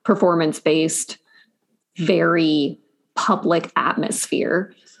performance-based, very public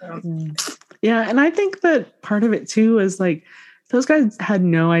atmosphere. Yeah. And I think that part of it too is like, those guys had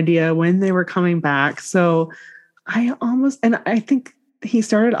no idea when they were coming back. So I think he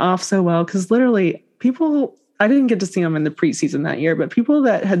started off so well because literally I didn't get to see him in the preseason that year, but people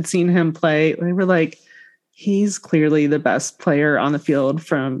that had seen him play, they were like, he's clearly the best player on the field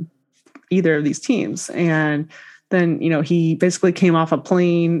from either of these teams. And then, he basically came off a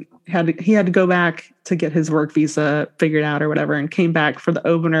plane, he had to go back to get his work visa figured out or whatever, and came back for the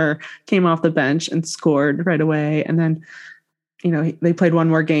opener, came off the bench and scored right away. And then, they played one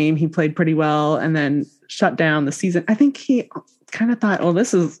more game. He played pretty well and then shut down the season. I think he kind of thought, oh,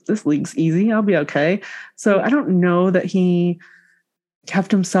 this league's easy. I'll be okay. So I don't know that he kept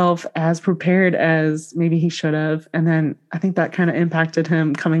himself as prepared as maybe he should have. And then I think that kind of impacted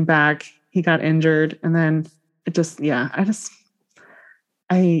him coming back. He got injured. And then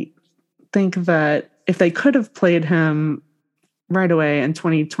I think that if they could have played him right away in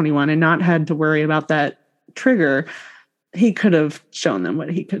 2021 and not had to worry about that trigger, he could have shown them what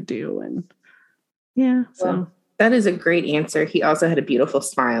he could do. And well, that is a great answer. He also had a beautiful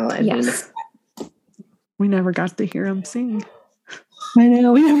smile. And yes. We never got to hear him sing. I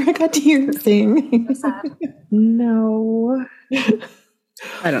know, we never got to hear him sing. No.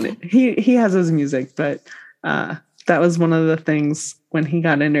 I don't know. He has his music, but that was one of the things when he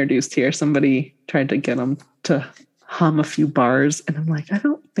got introduced here, somebody tried to get him to hum a few bars, and I'm like, I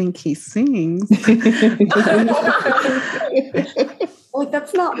don't think he sings. Like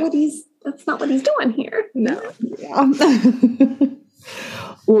that's not what he's doing here. No. Yeah.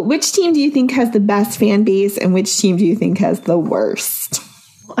 Well, which team do you think has the best fan base, and which team do you think has the worst?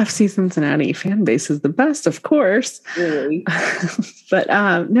 FC Cincinnati fan base is the best, of course. Really? But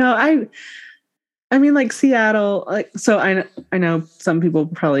no, I mean, like Seattle. So I know some people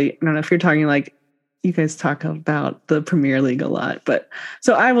probably, I don't know if you're talking like, you guys talk about the Premier League a lot, but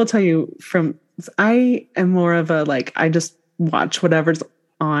so I will tell you I am more of a, like, I just watch whatever's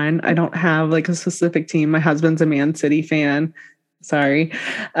on. I don't have like a specific team. My husband's a Man City fan. Sorry.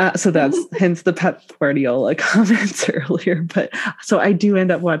 So that's hence the Pep Guardiola comments earlier. But so I do end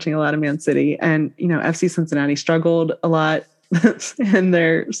up watching a lot of Man City, and, FC Cincinnati struggled a lot in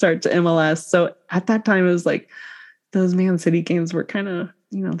their start to MLS. So at that time, it was like those Man City games were kind of,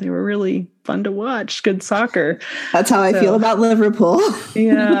 they were really fun to watch. Good soccer. That's how I feel about Liverpool.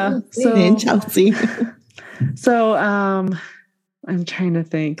 Yeah. And Chelsea. So I'm trying to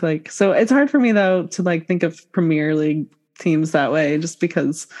think, so it's hard for me though to think of Premier League teams that way, just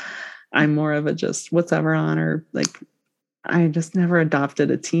because I'm more of a just what's ever on, or I just never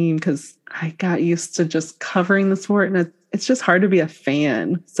adopted a team because I got used to just covering the sport, and it's just hard to be a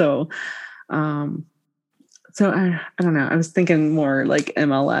fan. So I don't know. I was thinking more like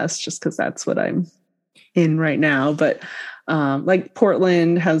MLS, just because that's what I'm in right now. But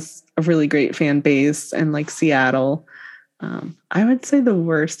Portland has a really great fan base, and Seattle. I would say the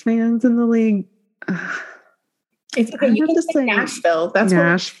worst fans in the league. It's okay. You can say Nashville. That's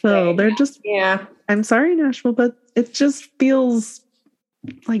Nashville. They're just, I'm sorry, Nashville, but it just feels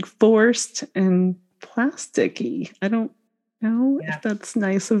like forced and plasticky. I don't know if that's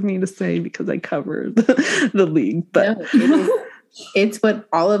nice of me to say because I cover the league, but it's what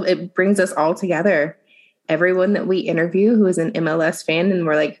it brings us all together. Everyone that we interview who is an MLS fan, and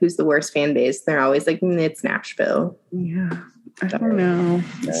we're like, who's the worst fan base? They're always like, it's Nashville. Yeah. I don't know.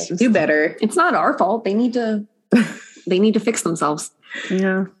 Do better. It's not our fault. They need to fix themselves.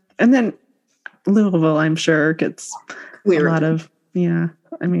 Yeah. And then Louisville, I'm sure, gets a lot of, I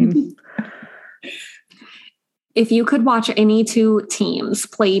mean. If you could watch any two teams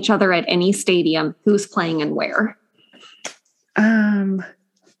play each other at any stadium, who's playing and where?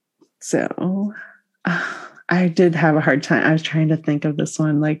 I did have a hard time. I was trying to think of this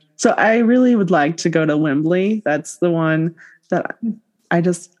one. So I really would like to go to Wembley. That's the one that I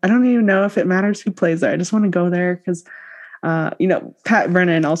don't even know if it matters who plays there. I just want to go there because, Pat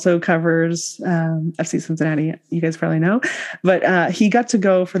Brennan also covers FC Cincinnati. You guys probably know, but he got to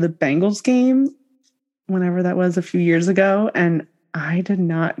go for the Bengals game whenever that was a few years ago. And I did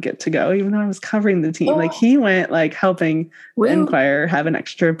not get to go, even though I was covering the team. He went helping Enquirer have an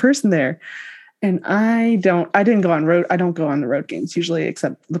extra person there. And I don't go on the road games usually,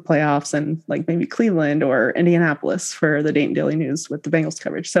 except the playoffs and maybe Cleveland or Indianapolis for the Dayton Daily News with the Bengals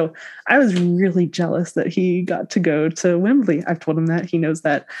coverage. So I was really jealous that he got to go to Wembley. I've told him that, he knows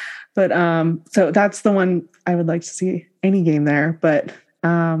that, But so that's the one I would like to see any game there. But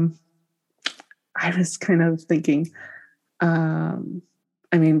I was kind of thinking, I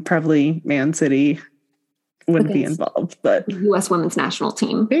mean, probably Man City wouldn't be involved, but U.S. women's national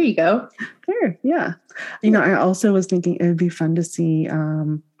team. There you go. There, yeah. You know, I also was thinking it would be fun to see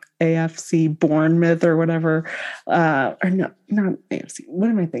AFC Bournemouth or whatever. Or no, not AFC. What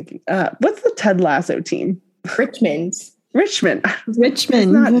am I thinking? What's the Ted Lasso team? Richmond. It's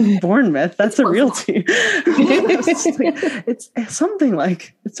not Bournemouth. That's a real team. It's something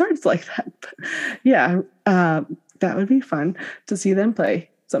like, it starts like that. But yeah, that would be fun to see them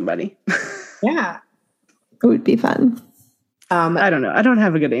play somebody. Yeah. It would be fun. I don't know. I don't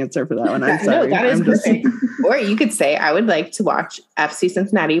have a good answer for that one. I'm sorry. No, that is perfect. Or you could say, I would like to watch FC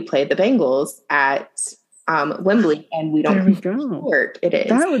Cincinnati play the Bengals at Wembley, and we don't. There we go. Sport it is.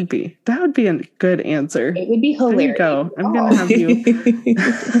 That would be a good answer. It would be hilarious. There you go. I'm going to have you.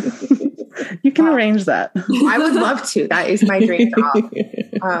 You can arrange that. I would love to. That is my dream job.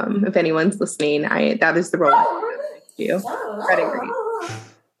 If anyone's listening, that is the role I want to do. Pedigree.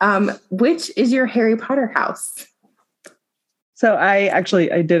 Which is your Harry Potter house? So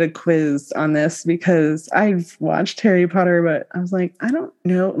I did a quiz on this because I've watched Harry Potter, but I was like, I don't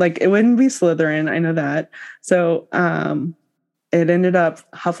know. Like, it wouldn't be Slytherin. I know that. So it ended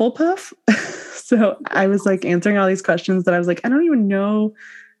up Hufflepuff. So I was like answering all these questions that I was like, I don't even know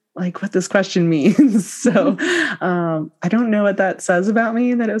like what this question means. So I don't know what that says about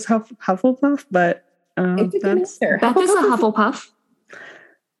me that it was Hufflepuff, but it's a good answer. That is a Hufflepuff.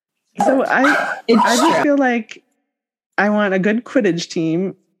 So I just feel like I want a good Quidditch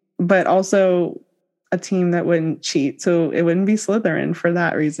team, but also a team that wouldn't cheat. So it wouldn't be Slytherin for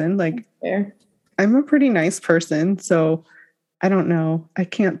that reason. Like, fair. I'm a pretty nice person, so I don't know. I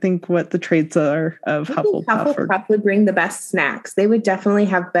can't think what the traits are of Hufflepuff. Hufflepuff would bring the best snacks. They would definitely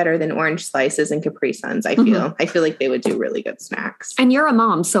have better than orange slices and Capri Suns. I feel. Mm-hmm. I feel like they would do really good snacks. And you're a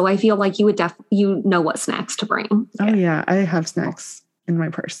mom, so I feel like you would you know what snacks to bring. Oh yeah, I have snacks in my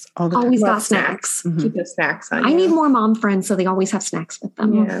purse all the time. Always got snacks. Mm-hmm. Keep the snacks on. I need more mom friends, so they always have snacks with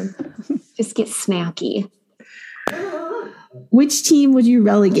them. Yeah. Just get snacky. Which team would you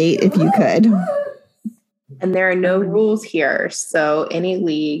relegate if you could? And there are no rules here. So any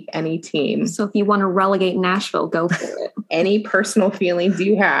league, any team. So if you want to relegate Nashville, go for it. Any personal feelings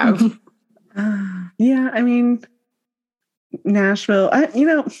you have. Yeah, I mean, Nashville,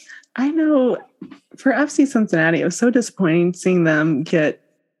 I know for FC Cincinnati, it was so disappointing seeing them get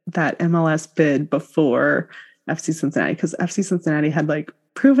that MLS bid before FC Cincinnati, because FC Cincinnati had like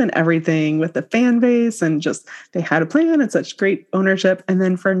proven everything with the fan base and just they had a plan and such great ownership. And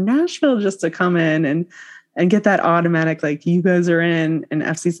then for Nashville just to come in and get that automatic, like, you guys are in, and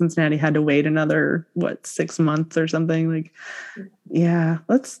FC Cincinnati had to wait another 6 months or something. Like, yeah,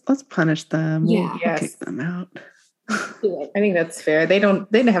 let's punish them. Yeah, we'll kick them out. I think that's fair. They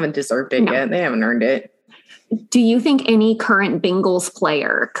haven't deserved it yet. They haven't earned it. Do you think any current Bengals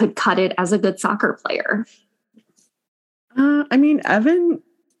player could cut it as a good soccer player? I mean, Evan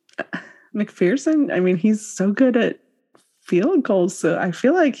McPherson, I mean, he's so good at field goals, so I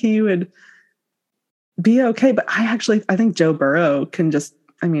feel like he would be okay. But I think Joe Burrow can just,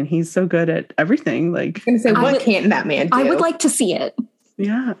 I mean, he's so good at everything. Like, I'm going to say, what can't that man do? I would like to see it.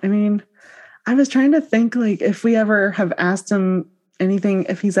 Yeah, I mean, I was trying to think, like, if we ever have asked him anything,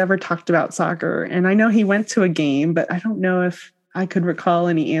 if he's ever talked about soccer. And I know he went to a game, but I don't know if I could recall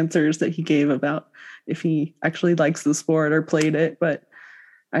any answers that he gave about if he actually likes the sport or played it. But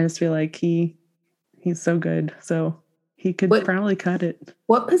I just feel like he's so good. So he could probably cut it.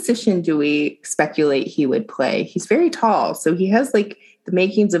 What position do we speculate he would play? He's very tall, so he has like the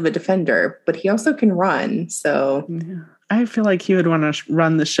makings of a defender, but he also can run. So yeah. I feel like he would want to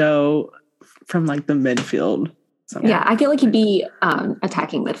run the show from like the midfield. Somewhere. Yeah, I feel like he'd be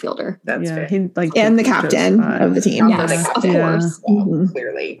attacking midfielder. That's fair. He'd like and the captain of the team. Yes, of course. Well,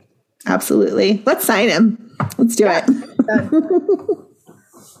 clearly. Absolutely. Let's sign him. Let's do it.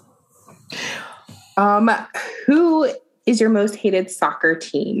 Who is your most hated soccer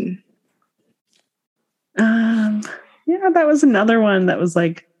team? Yeah, that was another one that was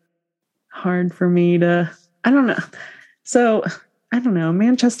like hard for me to, I don't know. So I don't know.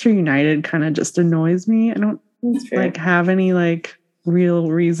 Manchester United kind of just annoys me. I don't like have any like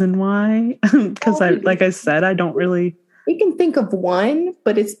real reason why. Because like I said, I don't really. We can think of one,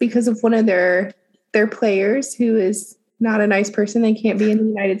 but it's because of one of their players who is not a nice person and can't be in the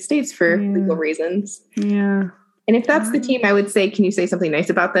United States for legal reasons. Yeah. And if that's the team, I would say, can you say something nice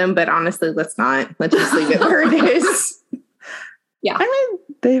about them? But honestly, let's not. Let's just leave it where it is. Yeah. I mean,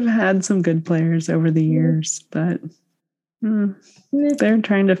 they've had some good players over the years, but They're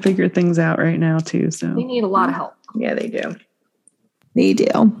trying to figure things out right now too. So they need a lot of help. Yeah, they do. They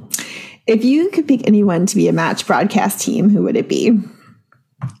do. If you could pick anyone to be a match broadcast team, who would it be?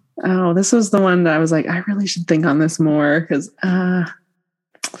 Oh, this was the one that I was like, I really should think on this more because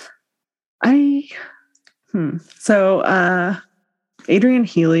So Adrian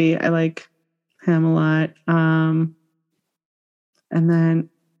Healy, I like him a lot. And then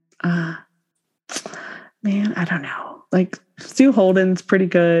man, I don't know. Like Stu Holden's pretty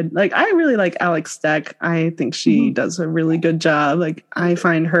good. Like I really like Alex Steck. I think she does a really good job. Like I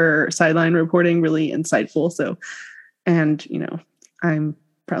find her sideline reporting really insightful. So, and you know, I'm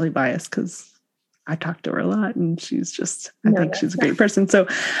probably biased because I talk to her a lot and she's just, I think she's a great person. So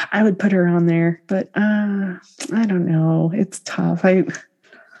I would put her on there, but I don't know. It's tough. I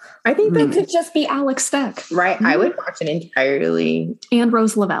think that could just be Alex Steck. Right. I would watch it entirely. And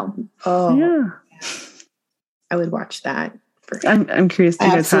Rose Lavelle. Oh, yeah. I would watch that. I'm curious. Do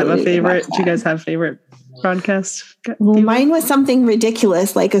you guys have a favorite? Do you guys have favorite broadcast? Well, mine was something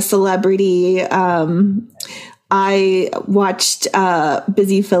ridiculous, like a celebrity. I watched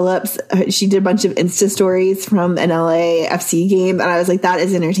Busy Phillips. She did a bunch of Insta stories from an LAFC game, and I was like, that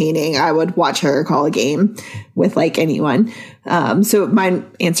is entertaining. I would watch her call a game with like anyone. So my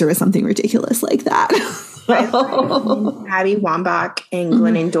answer was something ridiculous like that. Patty Wambach and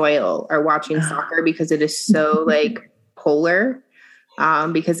Glennon Doyle are watching soccer because it is so like polar.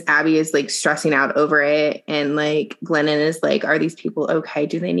 Because Abby is like stressing out over it, and like Glennon is like, are these people okay?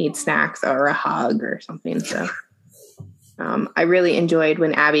 Do they need snacks or a hug or something? So I really enjoyed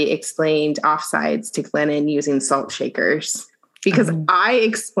when Abby explained offsides to Glennon using salt shakers, because I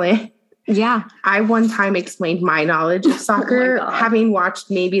explained. Yeah. I one time explained my knowledge of soccer, having watched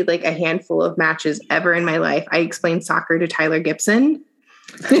maybe like a handful of matches ever in my life. I explained soccer to Tyler Gibson.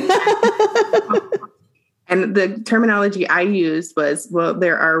 And the terminology I used was, well,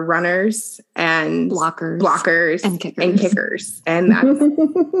 there are runners and blockers and kickers. And that's,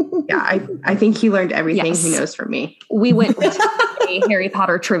 yeah, I think he learned everything he knows from me. We went to a Harry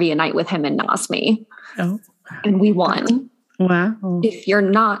Potter trivia night with him and Nazmi. Oh. And we won. Wow.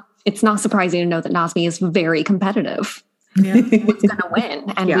 It's not surprising to know that Nazmi is very competitive. Yeah. He was going to win.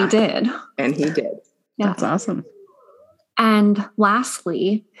 And we did. And he did. Yeah. That's awesome. And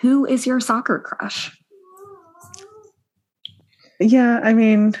lastly, who is your soccer crush? Yeah, I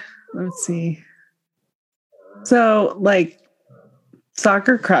mean, let's see. So, like,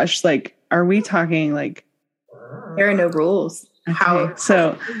 soccer crush, like, are we talking, like... There are no rules. Okay, how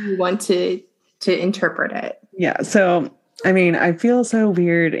you want to interpret it. Yeah, so, I mean, I feel so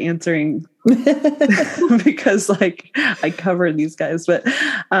weird answering because, like, I covered these guys. But,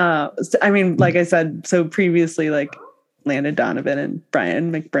 I mean, like I said, so previously, like, Landon Donovan and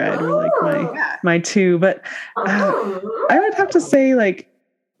Brian McBride were like my two, but I would have to say like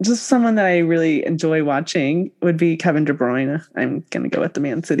just someone that I really enjoy watching would be Kevin De Bruyne. I'm going to go with the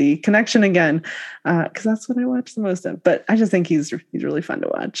Man City connection again because that's what I watch the most of. But I just think he's really fun to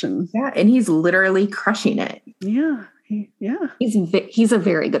watch, and he's literally crushing it. Yeah, he's a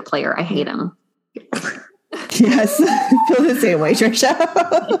very good player. I hate him. Yes, I feel the same way, Trisha.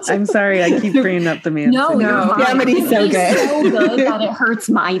 I'm sorry, I keep bringing up the Man. No, yeah, but he's so good. So good that it hurts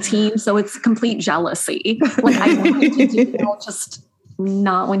my team, so it's complete jealousy. Like I want him to do well, just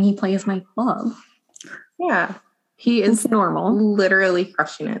not when he plays my club. Yeah, he is normal, literally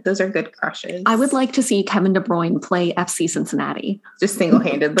crushing it. Those are good crushes. I would like to see Kevin De Bruyne play FC Cincinnati, just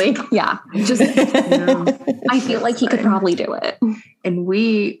single-handedly. Yeah, I feel like he could probably do it. And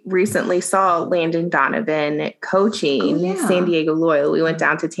we recently saw Landon Donovan coaching San Diego Loyal. We went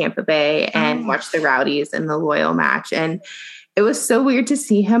down to Tampa Bay and watched the Rowdies in the Loyal match. And it was so weird to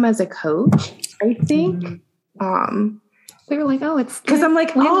see him as a coach, I think. We were like, it's... Because I'm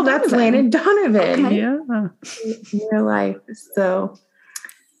like, that's Landon Donovan. Okay. Yeah. In real life. So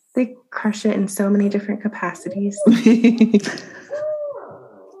they crush it in so many different capacities.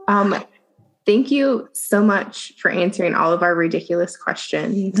 Thank you so much for answering all of our ridiculous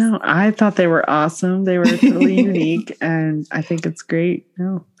questions. No, I thought they were awesome. They were totally unique, and I think it's great.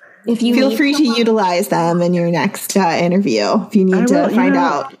 No, if you feel free to utilize them in your next interview, if you need to find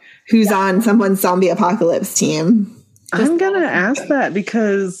out who's on someone's zombie apocalypse team. I'm going to ask that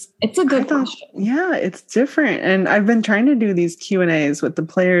because it's a good question. Yeah, it's different. And I've been trying to do these Q&As with the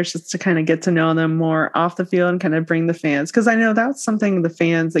players just to kind of get to know them more off the field and kind of bring the fans. Because I know that's something the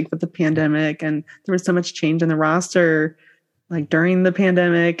fans, like with the pandemic, and there was so much change in the roster, like during the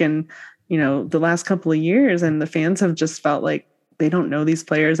pandemic and, you know, the last couple of years. And the fans have just felt like they don't know these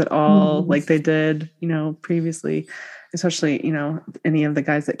players at all like they did, you know, previously, especially, you know, any of the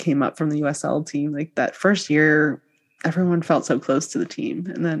guys that came up from the USL team. Like that first year everyone felt so close to the team.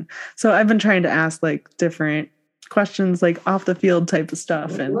 And then, so I've been trying to ask like different questions, like off the field type of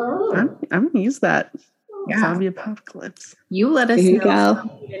stuff. And I'm going to use that. Zombie apocalypse. You let us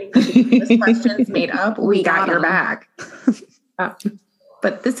know. This question's made up. We got your back.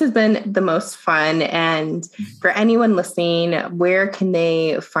 But this has been the most fun. And for anyone listening, where can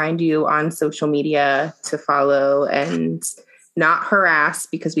they find you on social media to follow and not harass,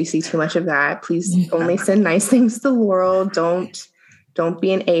 because we see too much of that? Please only send nice things to Laurel. Don't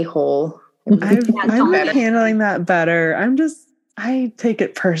be an a-hole. I've been handling that better. I take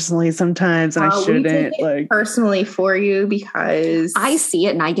it personally sometimes, and I shouldn't. Take it personally for you, because I see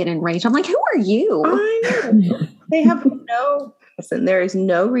it and I get enraged. I'm like, who are you? I know. They have listen, there is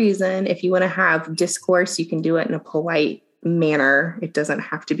no reason. If you want to have discourse, you can do it in a polite manner. It doesn't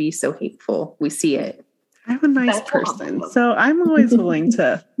have to be so hateful. We see it. I'm a nice person, so I'm always willing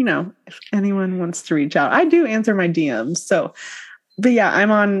to, if anyone wants to reach out, I do answer my DMs. So, but yeah, I'm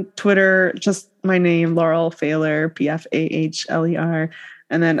on Twitter, just my name, Laurel Pfahler, Pfahler.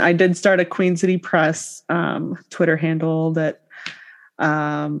 And then I did start a Queen City Press Twitter handle that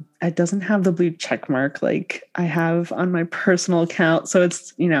it doesn't have the blue check mark like I have on my personal account. So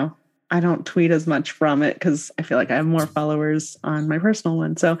it's, I don't tweet as much from it because I feel like I have more followers on my personal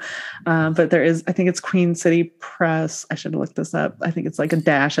one. So, but there is, I think it's Queen City Press. I should have looked this up. I think it's like a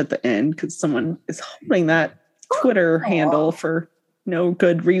dash at the end because someone is holding that Twitter handle for no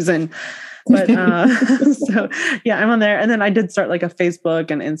good reason. But so yeah, I'm on there. And then I did start like a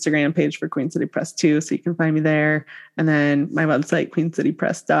Facebook and Instagram page for Queen City Press too. So you can find me there. And then my website,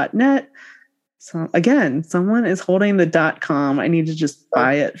 queencitypress.net. So again, someone is holding the .com. I need to just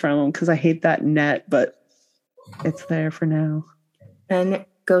buy it from them because I hate that net, but it's there for now. And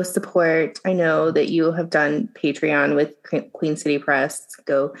go support. I know that you have done Patreon with Queen City Press.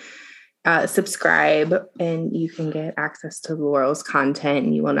 Go subscribe and you can get access to Laurel's content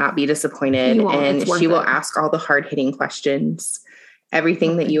and you will not be disappointed. And she will ask all the hard-hitting questions,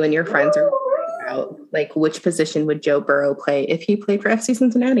 everything that you and your friends are about. Like, which position would Joe Burrow play if he played for FC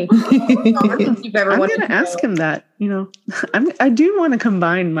Cincinnati? I'm going to ask him that. I do want to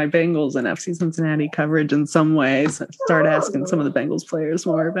combine my Bengals and FC Cincinnati coverage in some ways. Start asking some of the Bengals players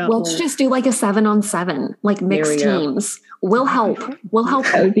more about. Let's just do like a 7-on-7, like mixed teams. We'll help.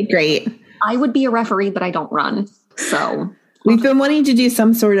 That would be great. I would be a referee, but I don't run. So we've been wanting to do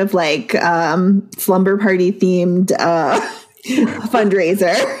some sort of like slumber party themed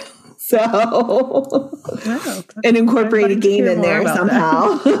fundraiser. So and incorporate a game in there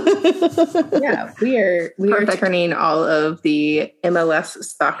somehow. Yeah, we are turning all of the MLS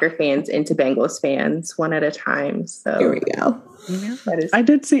soccer fans into Bengals fans one at a time. So here we go. I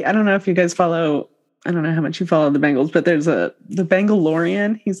did see, I don't know if you guys follow, I don't know how much you follow the Bengals, but there's the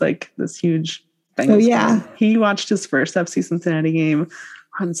Bengalorian. He's like this huge Bengals fan. He watched his first FC Cincinnati game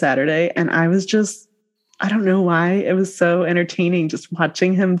on Saturday, and I was just, I don't know why. It was so entertaining just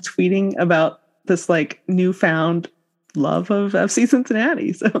watching him tweeting about this like newfound love of FC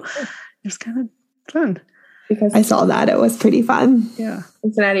Cincinnati. So it was kind of fun. Because I saw that. It was pretty fun. Yeah.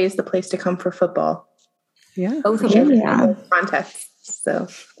 Cincinnati is the place to come for football. Yeah. Both of them. Yeah. Contests. So,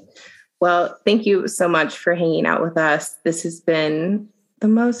 well, thank you so much for hanging out with us. This has been the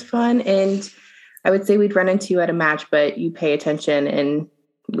most fun. And I would say we'd run into you at a match, but you pay attention and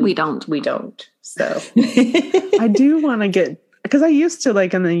we don't. So I do want to get, because I used to,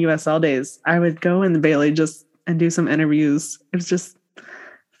 like in the USL days, I would go in the Bailey just and do some interviews. It was just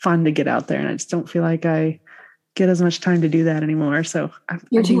fun to get out there, and I just don't feel like I get as much time to do that anymore. So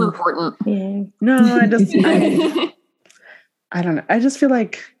you're too important. Yeah. No, I don't know. I just feel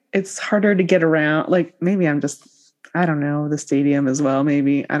like it's harder to get around. Like maybe I don't know, the stadium as well.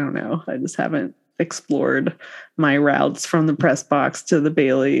 Maybe, I don't know. I just haven't explored my routes from the press box to the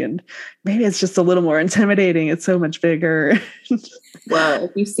Bailey, and maybe it's just a little more intimidating. It's so much bigger. Well,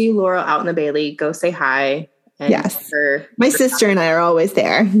 if you see Laurel out in the Bailey, go say hi. And yes, my sister and I are always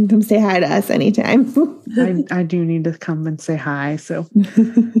there. Come say hi to us anytime. I do need to come and say hi. So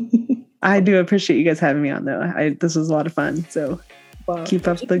I do appreciate you guys having me on, though. This was a lot of fun. So keep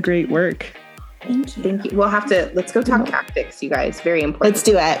up the great work. Thank you. Let's go talk tactics, you guys. Very important. Let's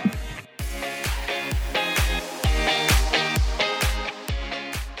do it.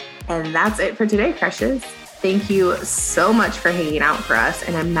 And that's it for today, Crushes. Thank you so much for hanging out for us.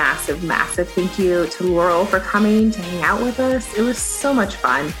 And a massive, massive thank you to Laurel for coming to hang out with us. It was so much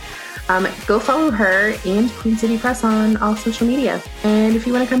fun. Go follow her and Queen City Press on all social media. And if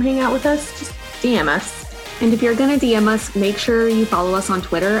you want to come hang out with us, just DM us. And if you're going to DM us, make sure you follow us on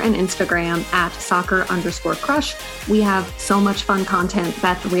Twitter and Instagram at soccer_crush. We have so much fun content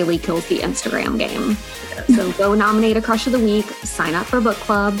that really kills the Instagram game. So go nominate a crush of the week, sign up for book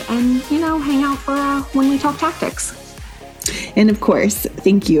club, and, hang out for when we talk tactics. And of course,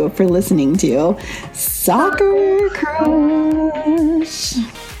 thank you for listening to Soccer Crush.